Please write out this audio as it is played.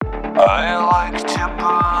I like to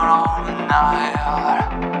burn all night,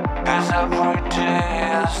 'cause every day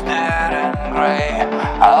is dead and grey.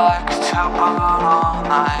 I like to burn all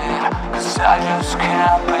night, 'cause I just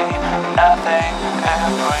can't be nothing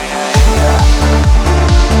every day.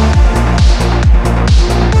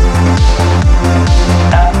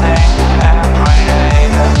 Nothing every day.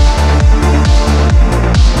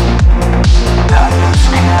 I just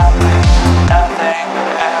can't be nothing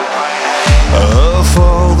every day. Of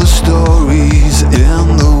all the stories in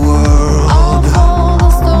the world,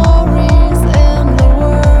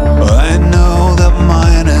 I know that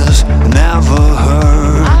mine is never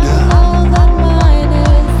heard.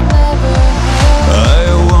 I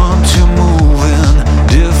want to move in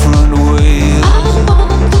different ways.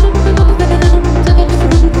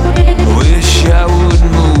 Wish I would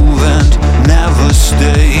move and never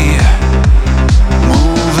stay.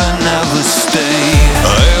 Move and never stay.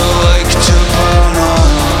 I like to burn all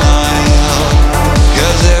night,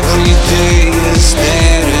 'cause every day is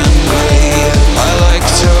dead and grey. I like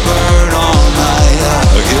to burn all night,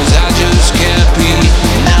 'cause I just can't be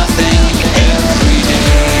nothing every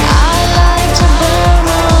day. I like to burn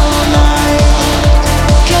all night,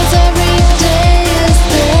 'cause every day is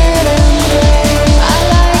dead and grey. I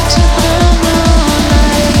like to burn all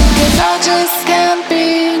night, 'cause I just can't be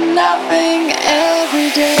nothing every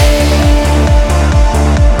day.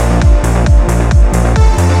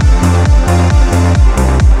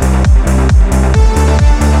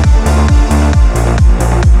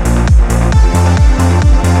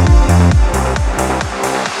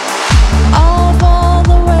 Of all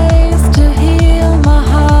the ways to heal my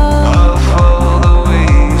heart, Of all the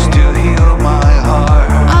ways to heal my heart,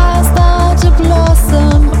 I start to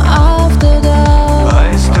blossom after dark.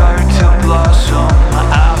 I start to blossom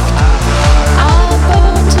after dark. I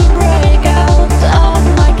burn to break out of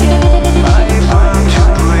my cage. I burn to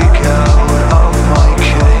break out of my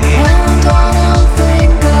cage. And I don't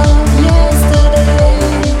think of yesterday.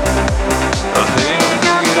 I think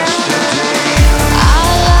of yesterday. I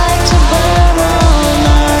like to burn all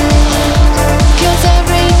night, 'cause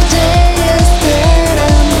every day is dead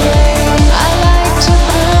and grey. I like to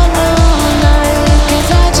burn all night, 'cause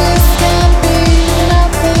I just can't be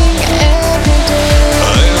nothing every day.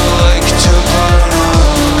 I like to burn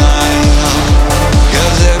all night,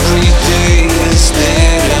 'cause every day is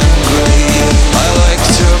dead and grey. I like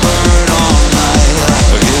to burn all night,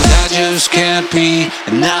 because I just can't be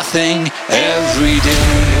nothing every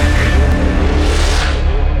day.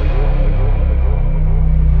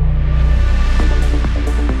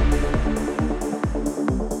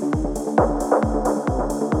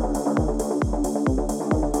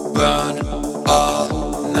 Burn all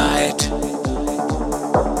night.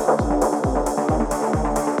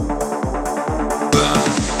 Burn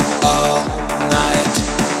all night.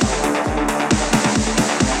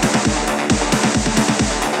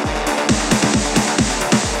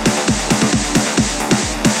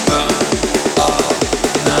 Burn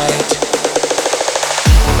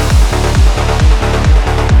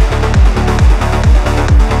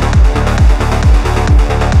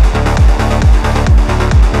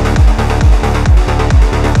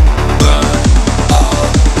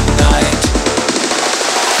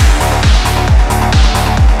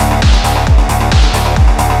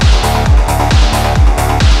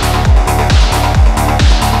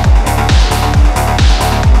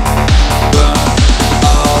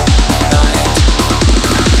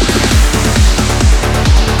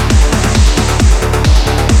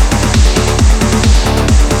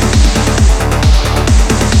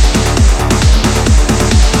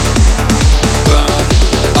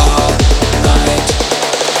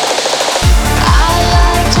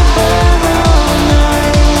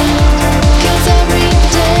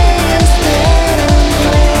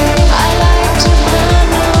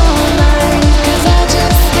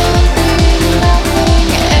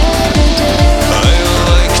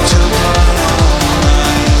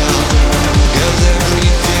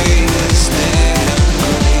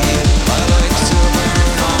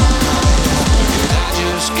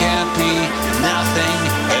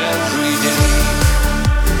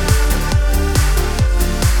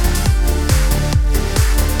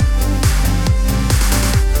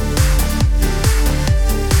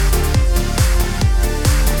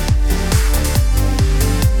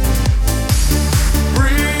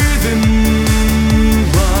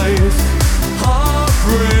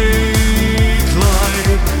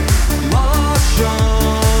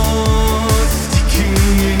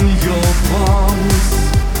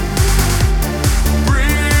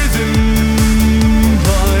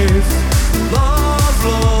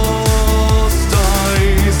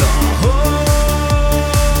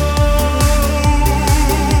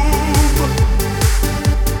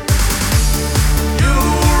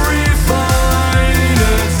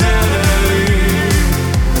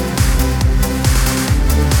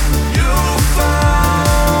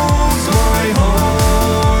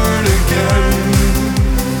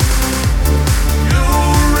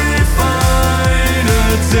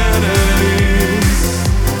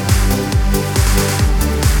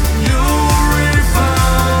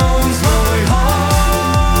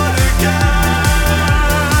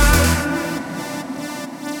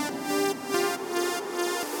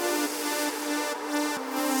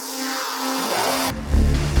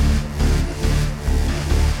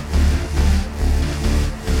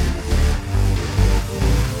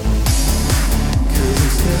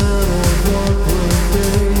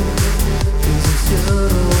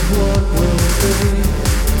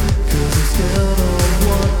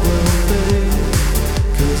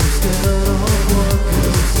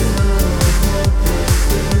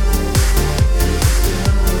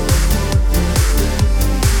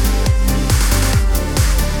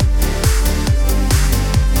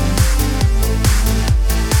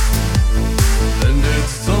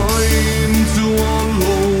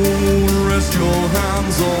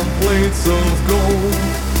hearts of gold.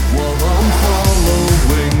 While I'm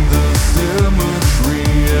following the symmetry,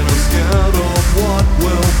 and I'm scared of what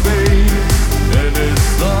will be. And it's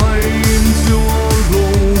time to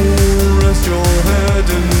unload. Rest your head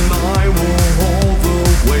and I will hold the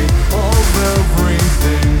weight of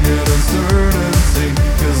everything and uncertainty.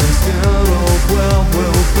 'Cause I'm scared of where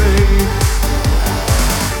we'll be.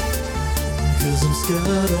 'Cause I'm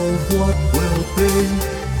scared of what will be.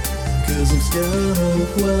 'Cause I'm scared of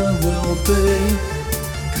where we'll be.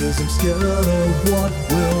 'Cause I'm scared of what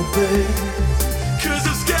will be. 'Cause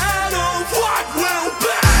I'm scared of what will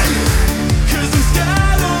be. 'Cause I'm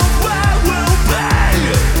scared of where we'll be.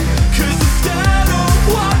 'Cause I'm scared of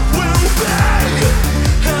what will be.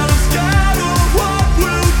 And I'm scared of what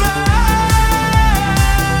will be.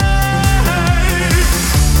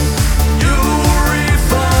 You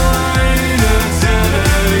refine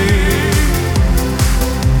eternity.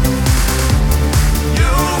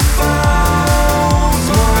 You found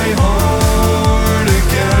my heart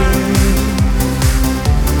again.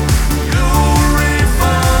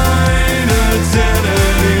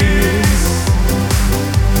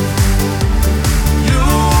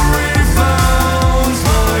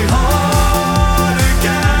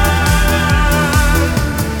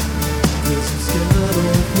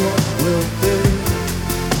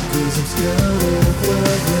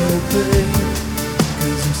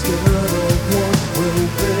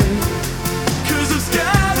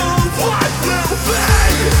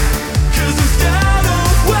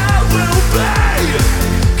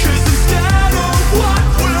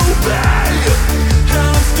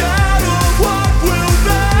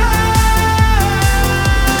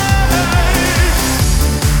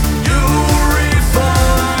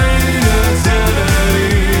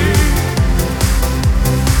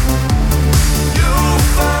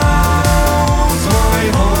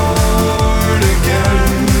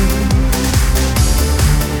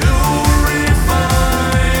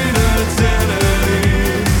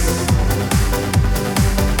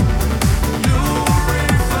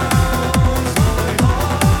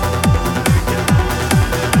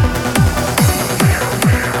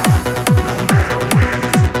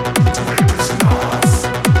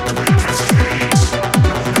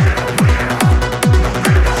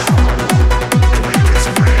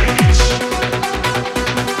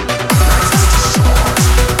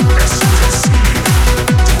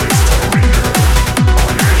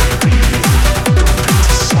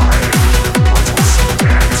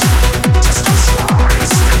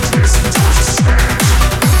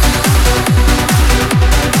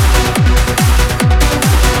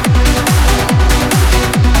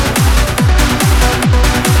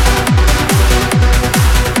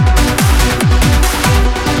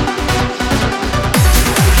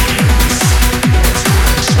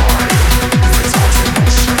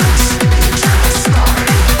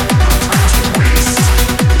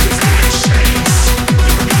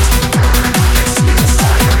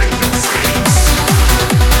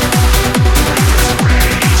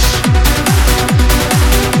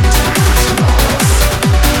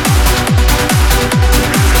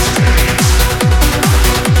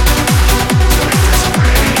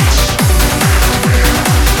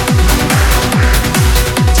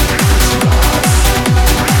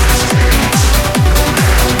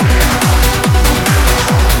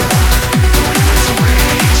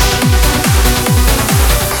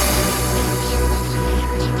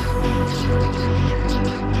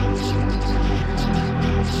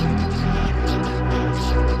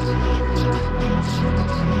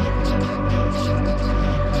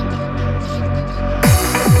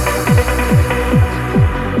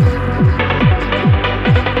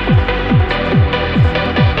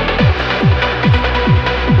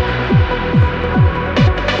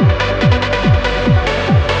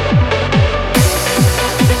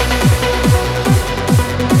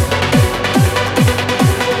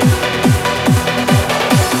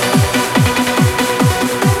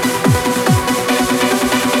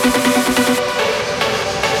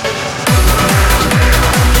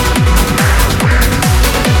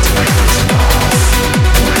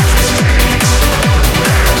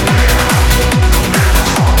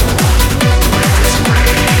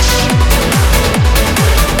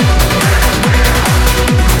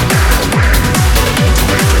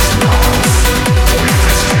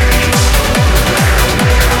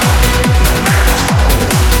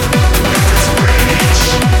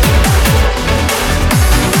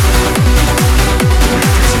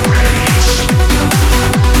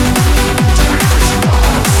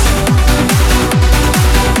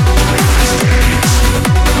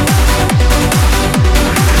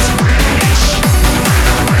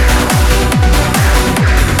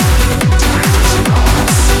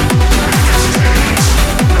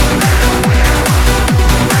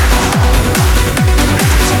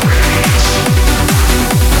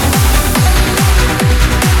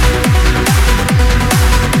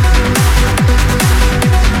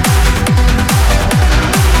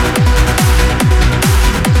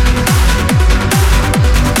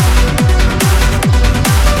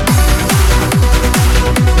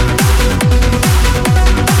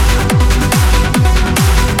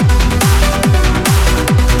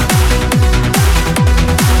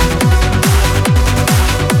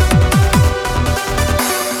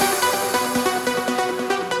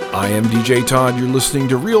 DJ Todd. You're listening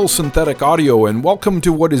to Real Synthetic Audio, and welcome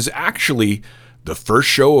to what is actually the first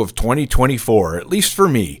show of 2024, at least for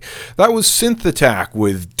me. That was Synth Attack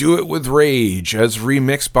with Do It With Rage, as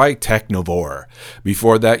remixed by Technovore.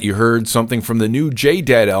 Before that, you heard something from the new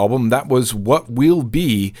J-Dead album. That was What Will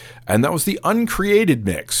Be, and that was the uncreated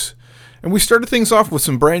mix. And we started things off with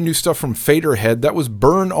some brand new stuff from Faderhead. That was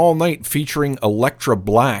Burn All Night featuring Electra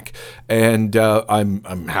Black. And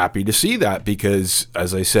I'm happy to see that because,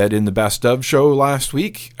 as I said in the Best Of show last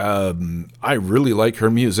week, I really like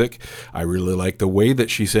her music. I really like the way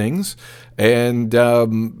that she sings. And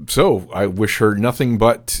so I wish her nothing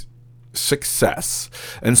but success.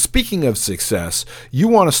 And speaking of success, you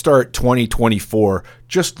want to start 2024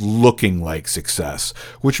 just looking like success,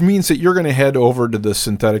 which means that you're going to head over to the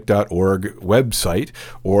synthetic.org website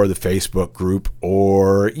or the Facebook group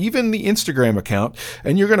or even the Instagram account,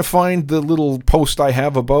 and you're going to find the little post I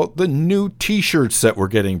have about the new t-shirts that we're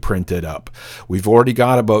getting printed up. We've already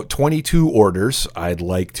got about 22 orders. I'd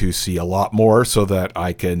like to see a lot more so that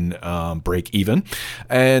I can break even.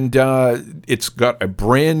 And it's got a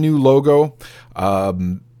brand new logo.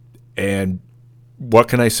 And what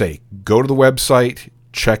can I say? Go to the website,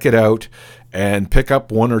 check it out, and pick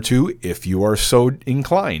up one or two if you are so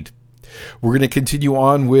inclined. We're going to continue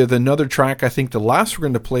on with another track. I think the last we're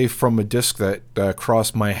going to play from a disc that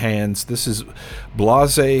crossed my hands. This is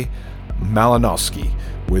Blase Malinowski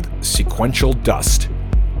with Sequential Dust.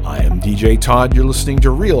 I am DJ Todd. You're listening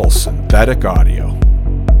to Real Synthetic Audio.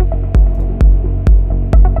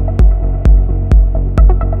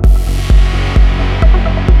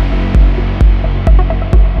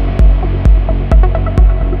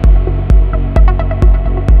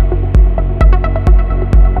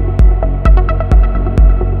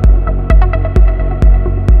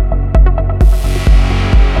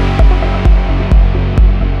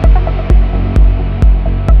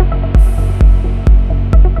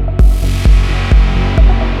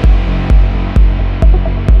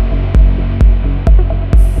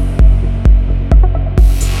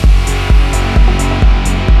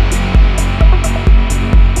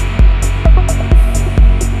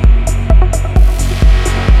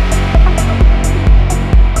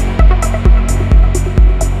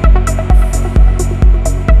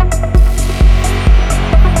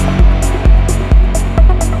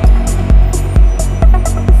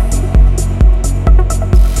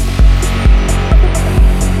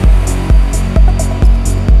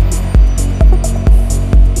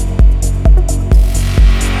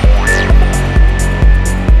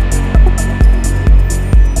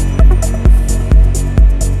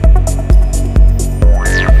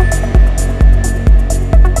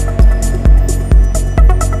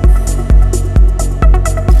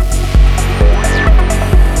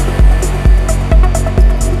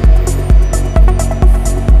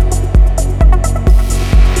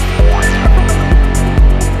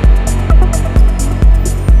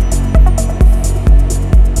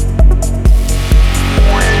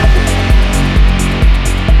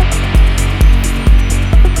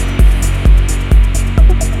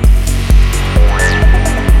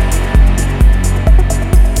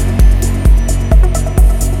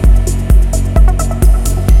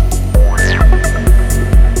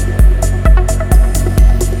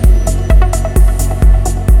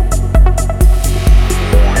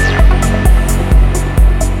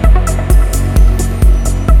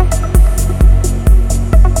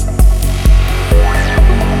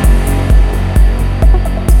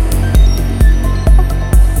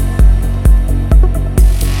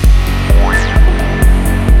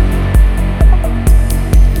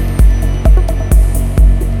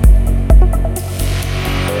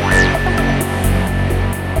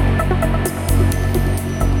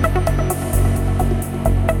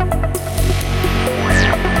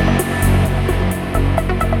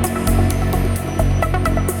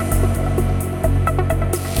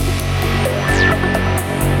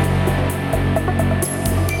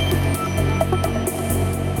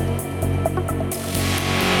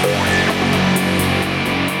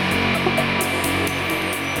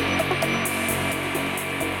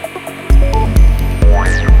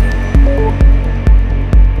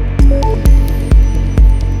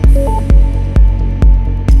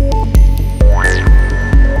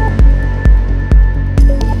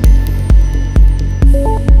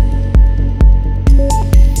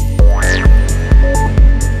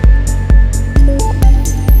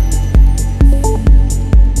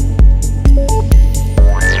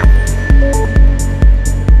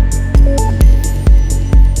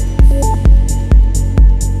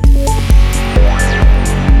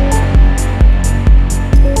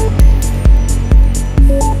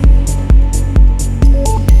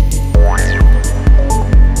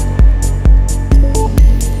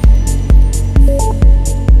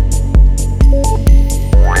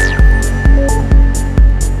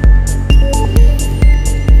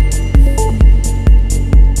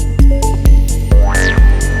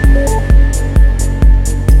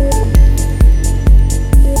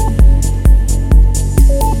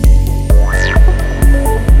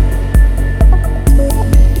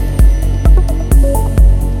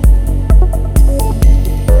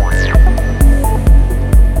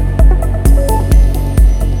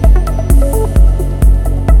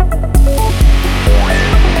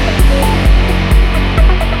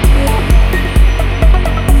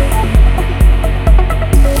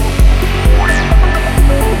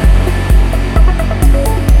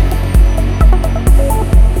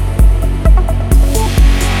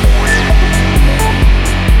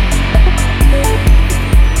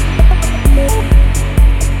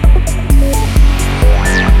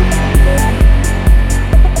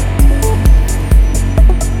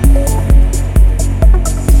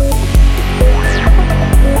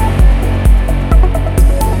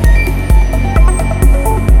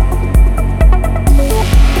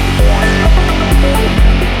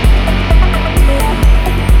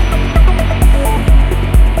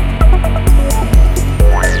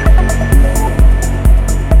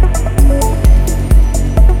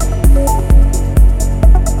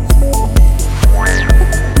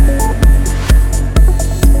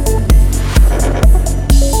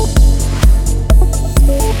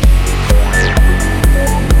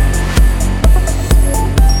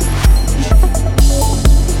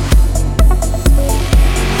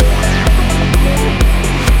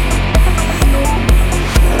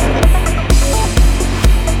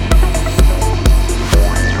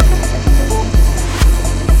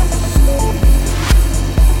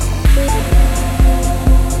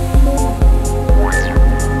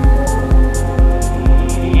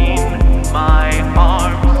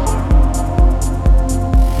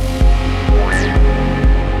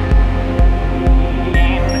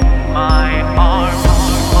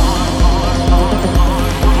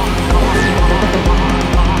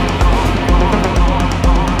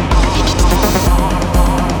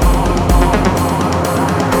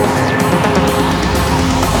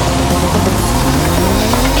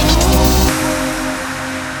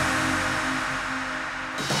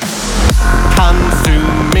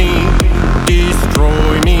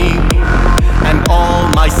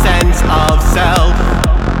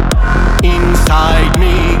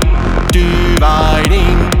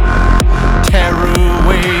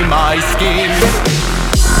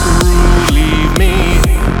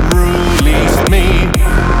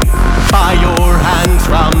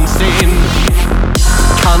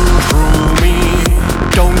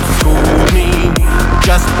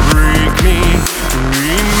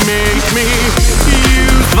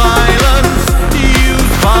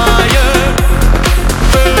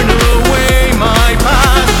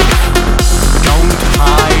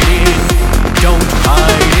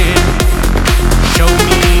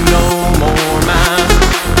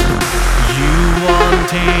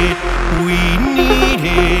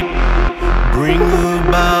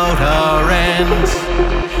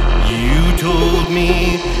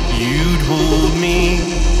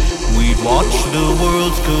 the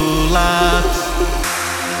world's collapse.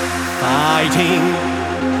 Fighting,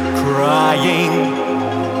 crying,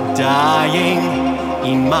 dying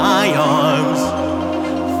in my arms.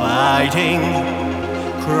 Fighting,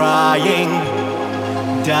 crying,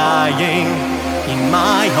 dying in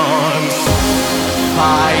my arms.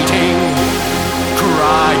 Fighting,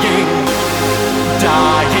 crying,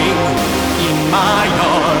 dying in my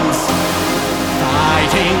arms.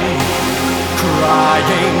 Fighting,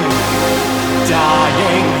 crying,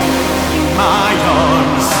 dying in my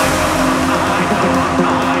arms.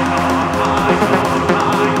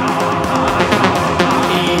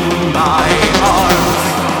 In my arms.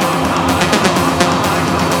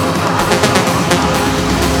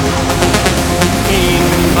 In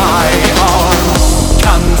my arms.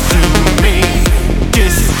 Consume me,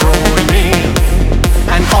 destroy me,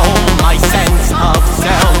 and all my sense of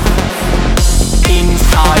self.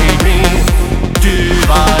 Inside me,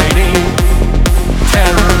 dividing,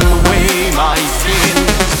 tear away my skin.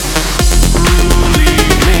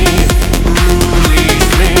 Ruling me, release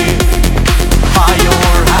me, by your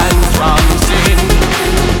hands from sin.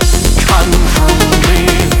 Control me,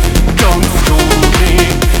 don't school me,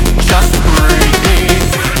 just break me,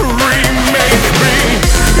 remake me.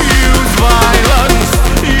 Use violence,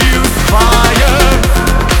 use fire,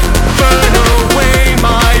 burn away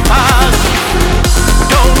my past.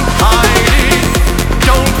 Don't hide it,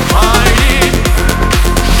 don't fight it,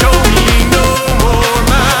 show me no more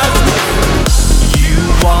mask. You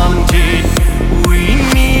want it, we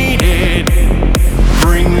need it,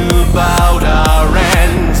 bring about our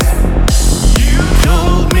ends. You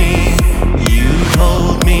told me,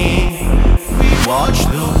 we watch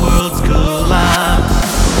the world's collapse.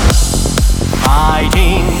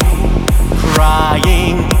 Fighting,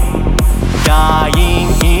 crying, dying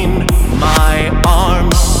in my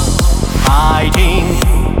arms. Fighting,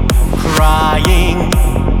 crying,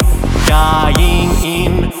 dying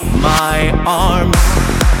in my arms.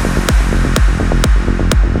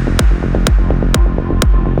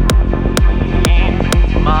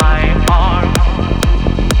 In my arms.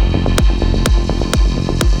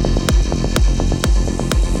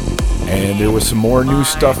 And there was some more new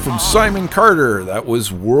stuff from Simon Carter. That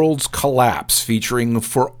was World's Collapse, featuring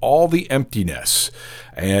For All the Emptiness.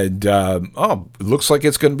 And, it looks like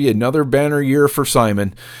it's going to be another banner year for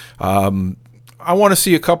Simon. I want to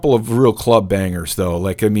see a couple of real club bangers, though.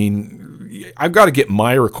 I've got to get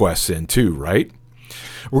my requests in, too, right?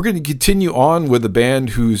 We're going to continue on with a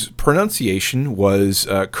band whose pronunciation was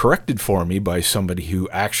corrected for me by somebody who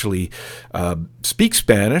actually speaks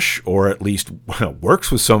Spanish, or at least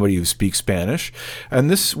works with somebody who speaks Spanish. And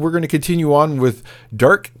we're going to continue on with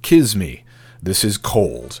Dark Kisme. This is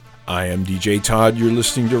Cold. I am DJ Todd. You're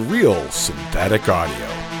listening to Real Synthetic Audio.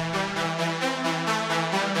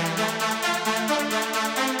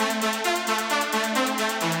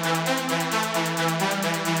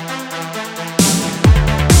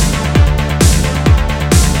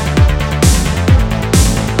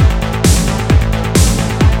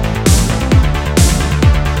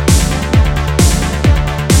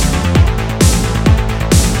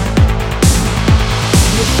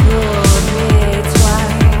 Fooled me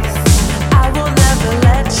twice. I will never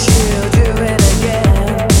let you do it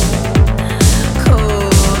again.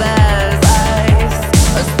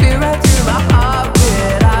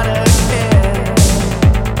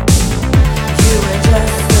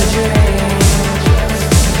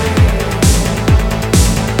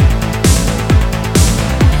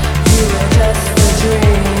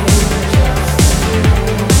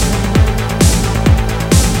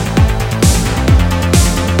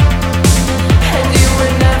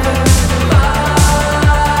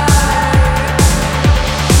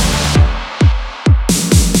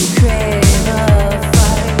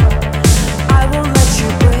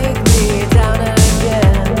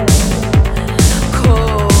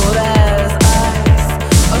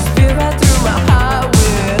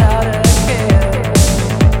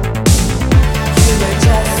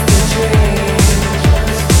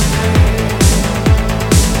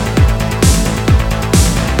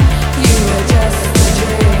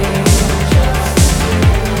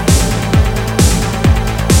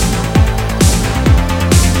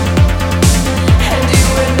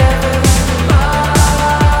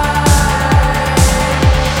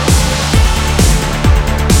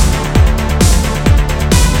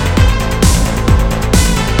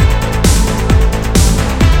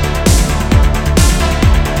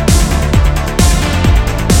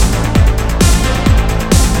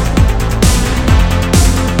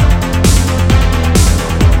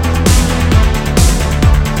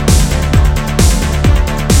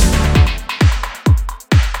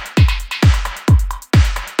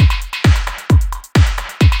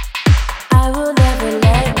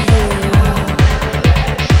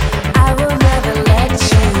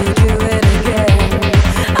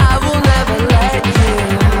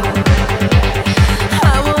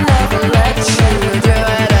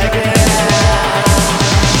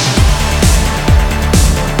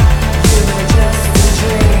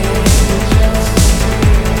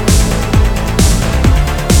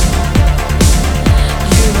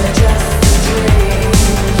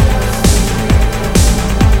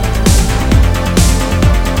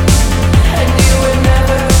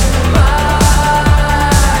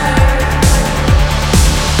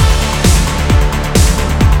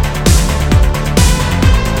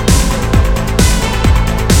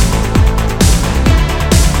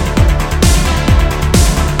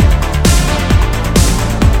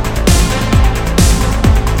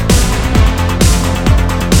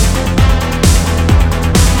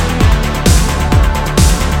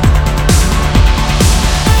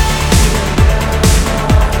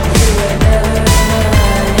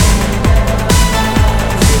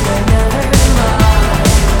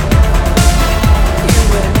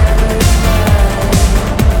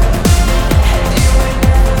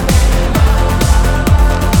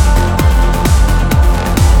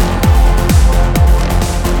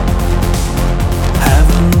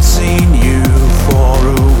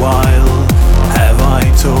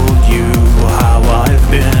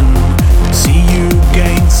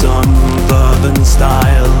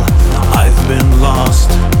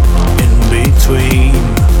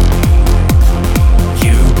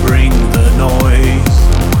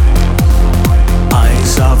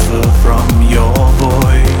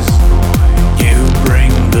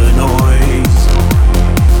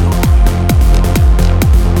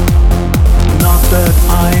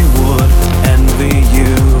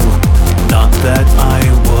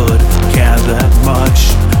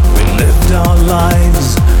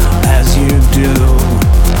 things as you do,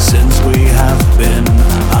 since we have been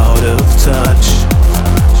out of touch.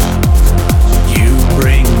 You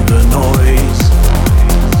bring the noise,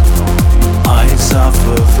 I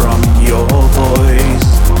suffer from your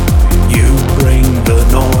voice. You bring the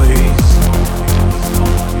noise.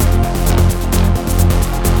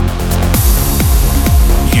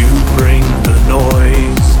 You bring the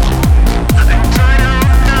noise.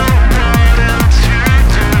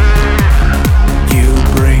 You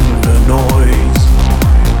bring the noise.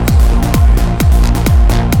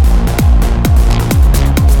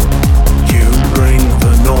 You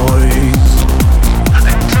bring the noise.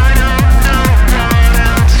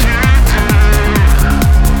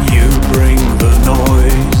 You bring the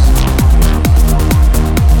noise.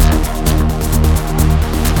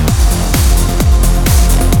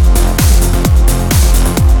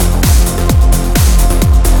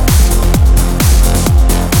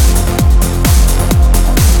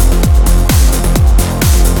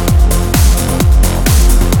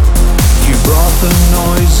 You brought the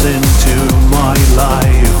noise into my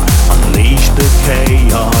life, unleashed the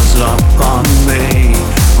chaos upon me.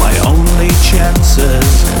 My only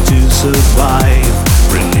chances to survive,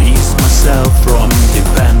 release myself from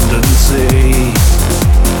dependency.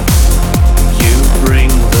 You bring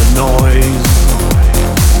the noise,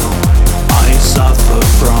 I suffer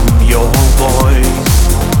from your voice.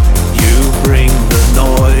 You bring the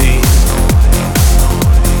noise.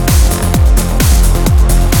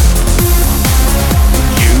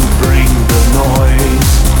 You bring the noise.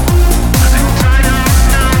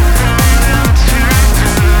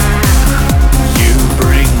 You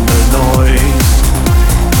bring the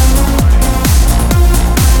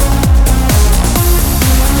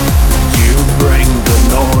noise. You bring the noise. You bring the noise.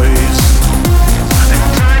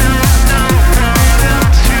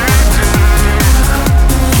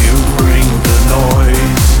 You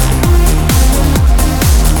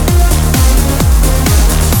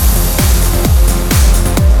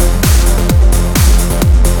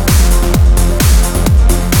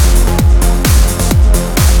the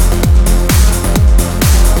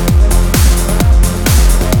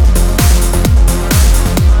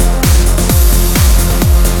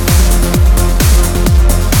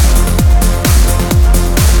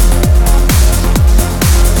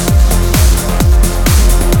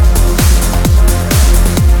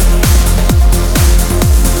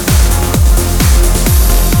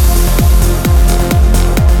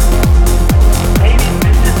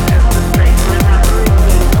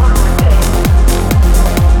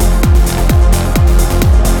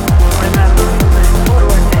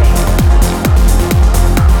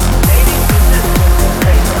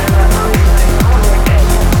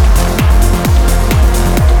You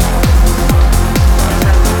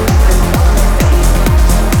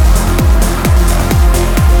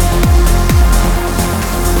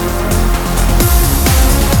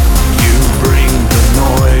bring the noise. You bring the noise. You bring the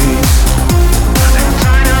noise.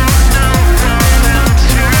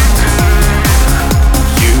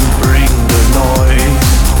 You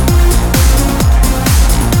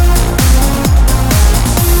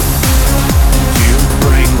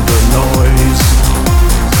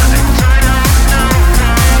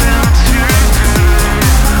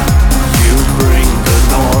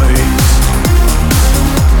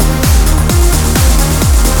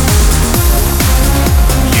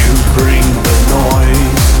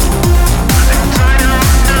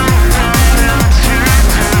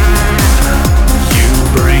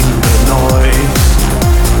bring the noise. You bring the noise. You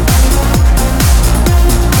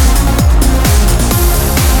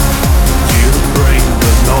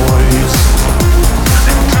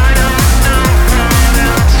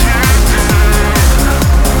bring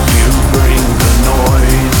the noise. You bring the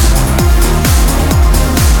noise.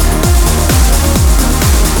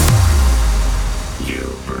 You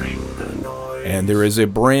bring the noise. And there is a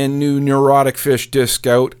brand new Neurotic Fish disc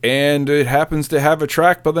out, and it happens to have a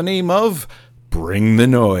track by the name of Bring the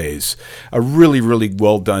Noise. A really, really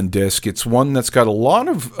well done disc. It's one that's got a lot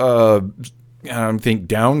of, I think,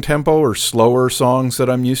 down tempo or slower songs that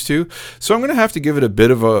I'm used to. So I'm going to have to give it a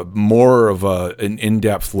bit of a more of an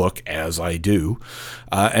in-depth look as I do.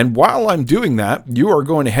 And while I'm doing that, you are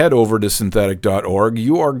going to head over to synthetic.org.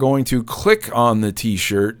 You are going to click on the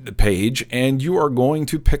t-shirt page, and you are going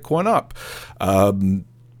to pick one up.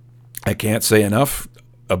 I can't say enough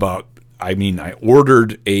about, I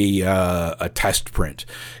ordered a test print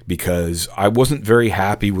because I wasn't very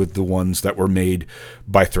happy with the ones that were made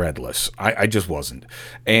by Threadless. I just wasn't.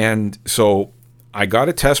 And so I got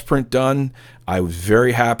a test print done. I was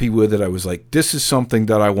very happy with it. I was like, this is something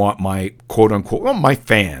that I want my quote-unquote, well, my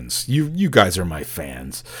fans. You guys are my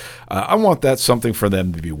fans. I want that something for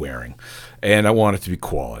them to be wearing. And I want it to be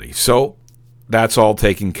quality. So that's all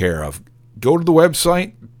taken care of. Go to the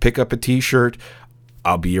website, pick up a t-shirt.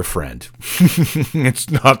 I'll be your friend. It's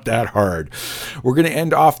not that hard. We're going to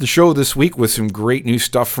end off the show this week with some great new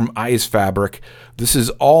stuff from Eyes Fabric. This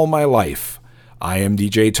is All My Life. I am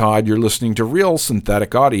DJ Todd. You're listening to Real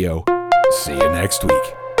Synthetic Audio. See you next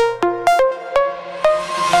week.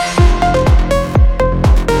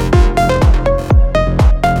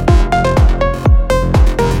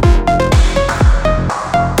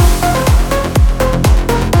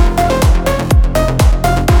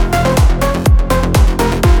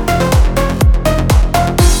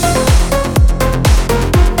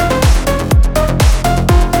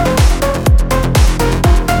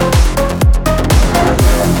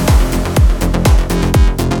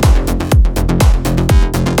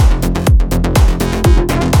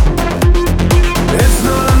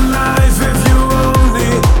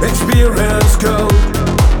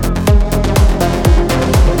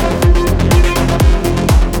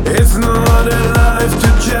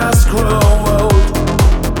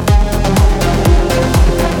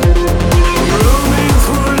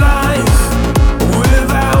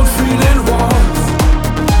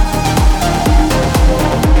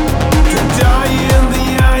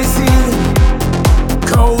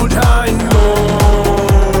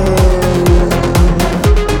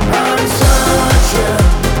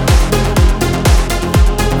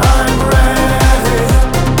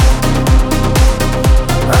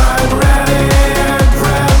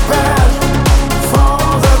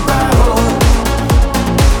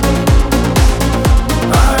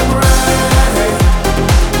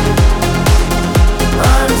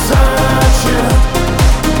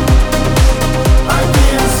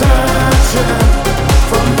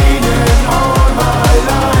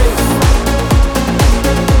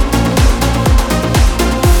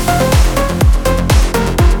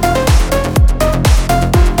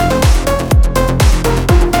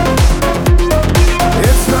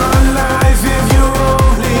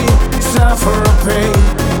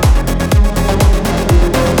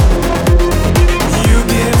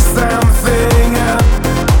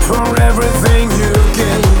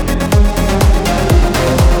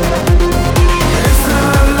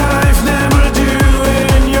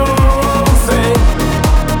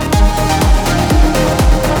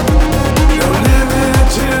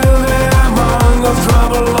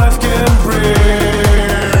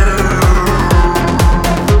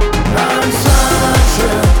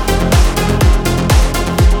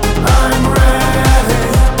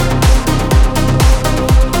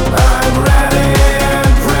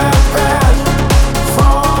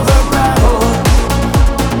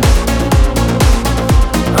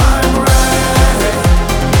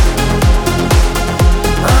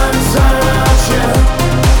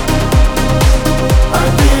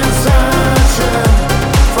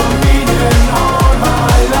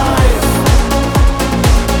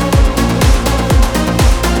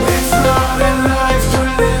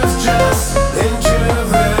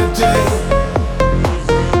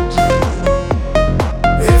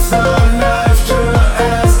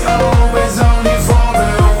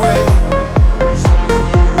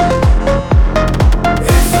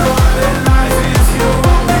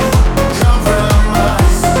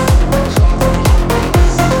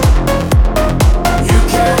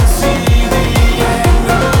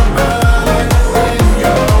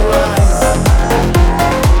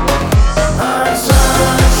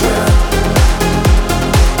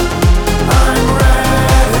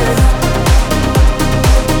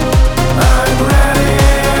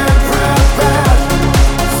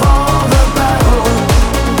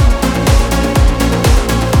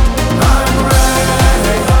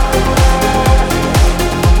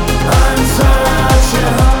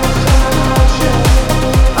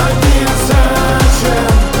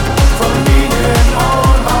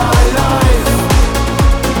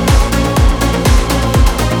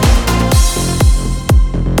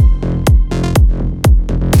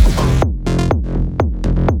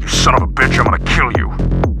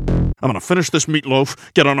 I'm gonna finish this meatloaf,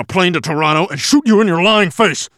 get on a plane to Toronto, and shoot you in your lying face.